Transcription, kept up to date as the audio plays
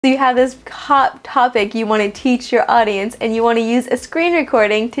You have this hot topic you want to teach your audience and you want to use a screen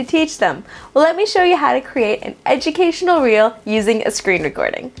recording to teach them. Well, let me show you how to create an educational reel using a screen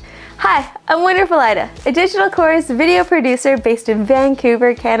recording. Hi, I'm Wonderful Ida, a digital course video producer based in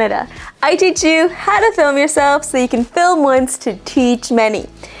Vancouver, Canada. I teach you how to film yourself so you can film once to teach many.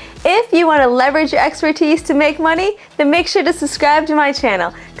 If you want to leverage your expertise to make money, then make sure to subscribe to my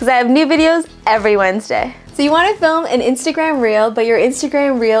channel because I have new videos every Wednesday. So you want to film an Instagram reel, but your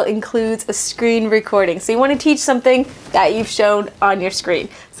Instagram reel includes a screen recording. So you want to teach something that you've shown on your screen.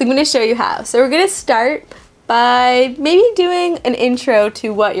 So I'm going to show you how. So we're going to start by maybe doing an intro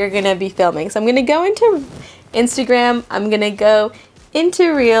to what you're going to be filming. So I'm going to go into Instagram, I'm going to go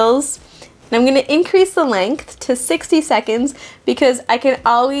into Reels, and I'm going to increase the length to 60 seconds because I can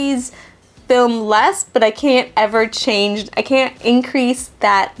always film less, but I can't increase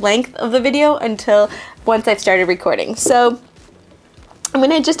that length of the video until once I've started recording. So I'm going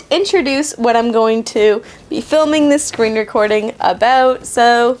to just introduce what I'm going to be filming this screen recording about.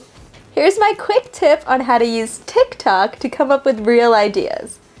 So here's my quick tip on how to use TikTok to come up with real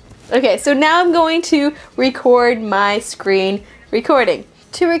ideas. Okay, so now I'm going to record my screen recording.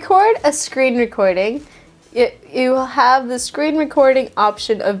 To record a screen recording, you will have the screen recording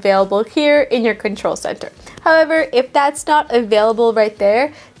option available here in your control center. However, if that's not available right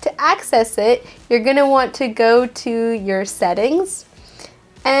there, to access it, you're going to want to go to your settings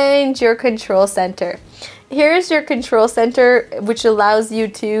and your control center. Here's your control center, which allows you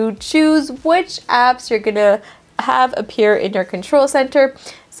to choose which apps you're going to have appear in your control center.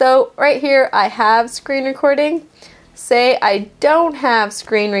 So right here, I have screen recording. Say I don't have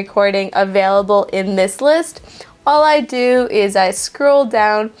screen recording available in this list, all I do is I scroll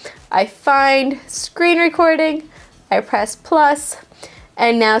down, I find screen recording, I press plus,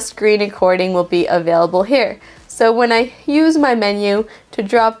 and now screen recording will be available here. So when I use my menu to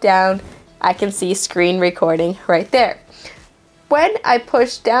drop down, I can see screen recording right there. When I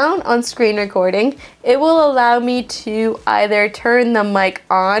push down on screen recording, it will allow me to either turn the mic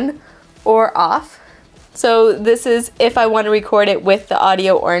on or off. So this is if I want to record it with the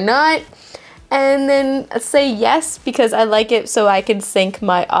audio or not. And then say yes because I like it so I can sync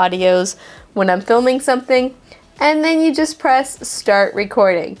my audios when I'm filming something. And then you just press start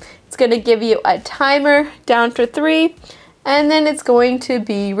recording. It's going to give you a timer down to 3 and then it's going to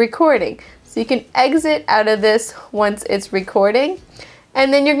be recording. So you can exit out of this once it's recording.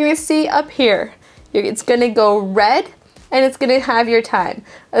 And then you're going to see up here, it's going to go red. And it's going to have your time.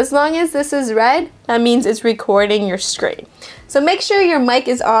 As long as this is red, that means it's recording your screen. So make sure your mic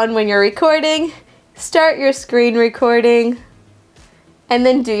is on when you're recording, start your screen recording, and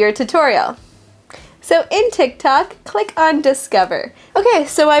then do your tutorial. So in TikTok, click on Discover. Okay,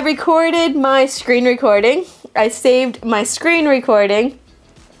 so I recorded my screen recording, I saved my screen recording,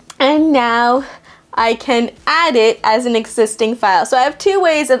 and now I can add it as an existing file. So I have 2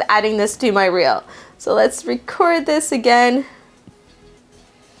 ways of adding this to my reel. So let's record this again.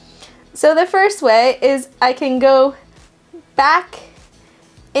 So the first way is I can go back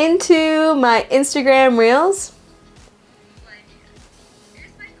into my Instagram Reels.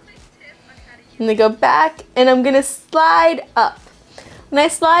 I'm gonna go back and I'm gonna slide up. When I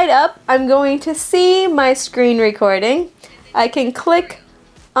slide up, I'm going to see my screen recording. I can click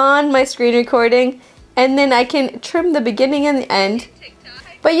on my screen recording and then I can trim the beginning and the end.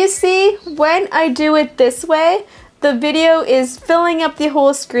 But you see, when I do it this way, the video is filling up the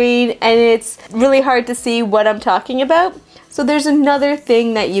whole screen and it's really hard to see what I'm talking about. So there's another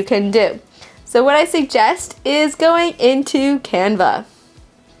thing that you can do. So what I suggest is going into Canva.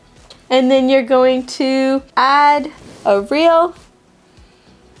 And then you're going to add a reel.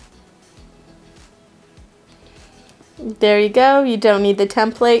 There you go, you don't need the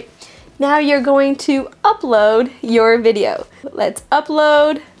template. Now you're going to upload your video. Let's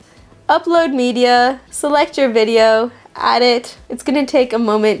upload media, select your video, add it. It's gonna take a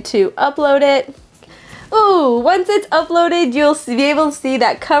moment to upload it. Ooh, once it's uploaded, you'll be able to see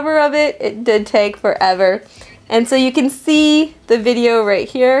that cover of it. It did take forever. And so you can see the video right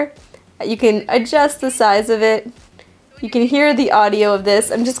here. You can adjust the size of it. You can hear the audio of this.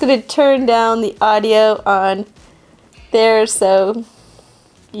 I'm just gonna turn down the audio on there so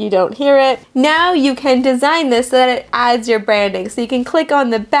you don't hear it. Now you can design this so that it adds your branding. So you can click on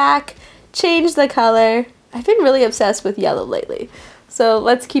the back, change the color. I've been really obsessed with yellow lately. So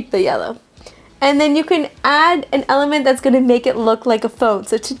let's keep the yellow. And then you can add an element that's going to make it look like a phone.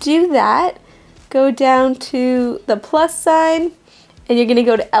 So to do that, go down to the plus sign and you're going to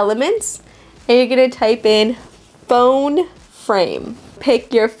go to elements and you're going to type in phone frame.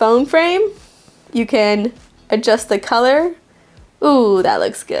 Pick your phone frame. You can adjust the color Ooh, that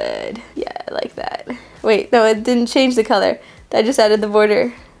looks good. Yeah, I like that. Wait, no, it didn't change the color. I just added the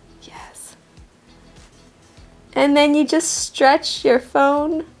border. Yes. And then you just stretch your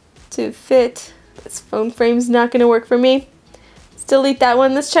phone to fit. This phone frame's not gonna work for me. Let's delete that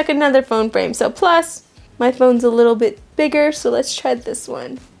one. Let's check another phone frame. So plus, my phone's a little bit bigger, so let's try this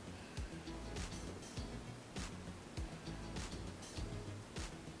one.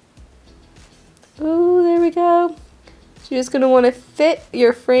 Ooh, there we go. So you're just going to want to fit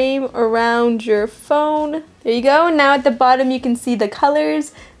your frame around your phone. There you go. Now at the bottom you can see the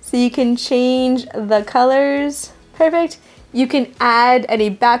colors. So you can change the colors. Perfect. You can add any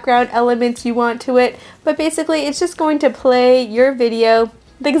background elements you want to it. But basically it's just going to play your video,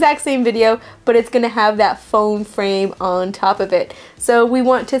 the exact same video, but it's going to have that phone frame on top of it. So we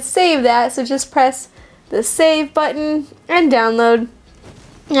want to save that. So just press the save button and download.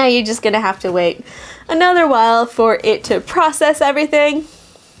 Now you're just going to have to wait another while for it to process everything.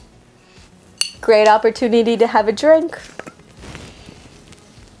 Great opportunity to have a drink.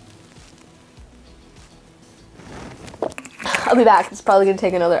 I'll be back. It's probably going to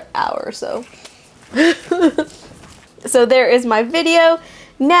take another hour or so. So there is my video.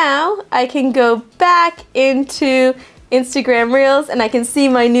 Now I can go back into Instagram Reels and I can see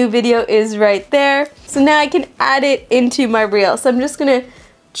my new video is right there. So now I can add it into my reel. So I'm just going to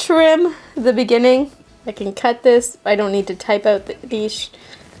trim the beginning. I can cut this. I don't need to type out these.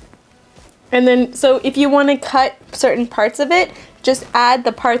 And then, so if you want to cut certain parts of it, just add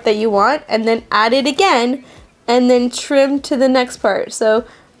the part that you want and then add it again and then trim to the next part. So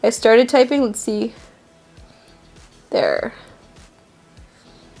I started typing, let's see. There.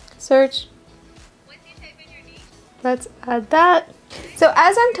 Search. Let's add that. So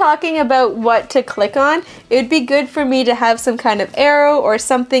as I'm talking about what to click on, it would be good for me to have some kind of arrow or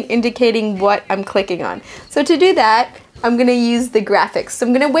something indicating what I'm clicking on. So to do that, I'm going to use the graphics. So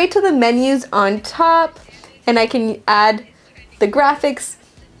I'm going to wait till the menu's on top and I can add the graphics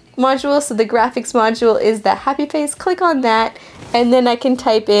module. So the graphics module is the happy face. Click on that and then I can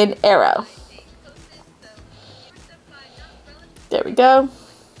type in arrow. There we go.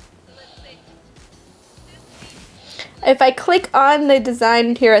 If I click on the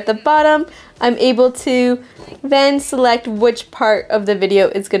design here at the bottom, I'm able to then select which part of the video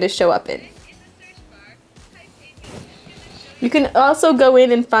it's going to show up in. You can also go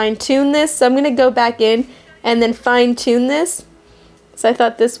in and fine tune this. So I'm going to go back in and then fine tune this. So I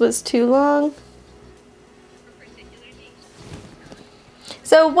thought this was too long.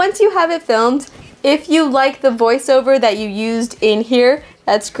 So once you have it filmed, if you like the voiceover that you used in here,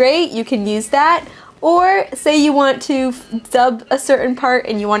 that's great. You can use that. Or say you want to dub a certain part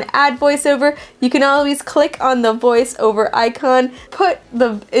and you want to add voiceover, you can always click on the voiceover icon, put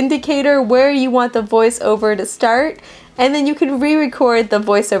the indicator where you want the voiceover to start, and then you can re-record the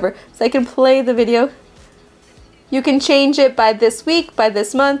voiceover. So I can play the video. You can change it by this week, by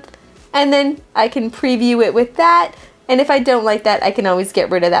this month, and then I can preview it with that. And if I don't like that, I can always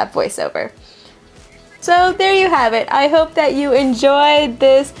get rid of that voiceover. So there you have it. I hope that you enjoyed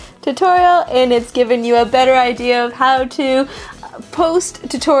this tutorial and it's given you a better idea of how to post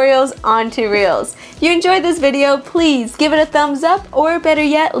tutorials onto Reels. If you enjoyed this video, please give it a thumbs up or better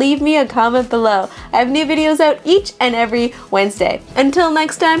yet, leave me a comment below. I have new videos out each and every Wednesday. Until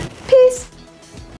next time, peace!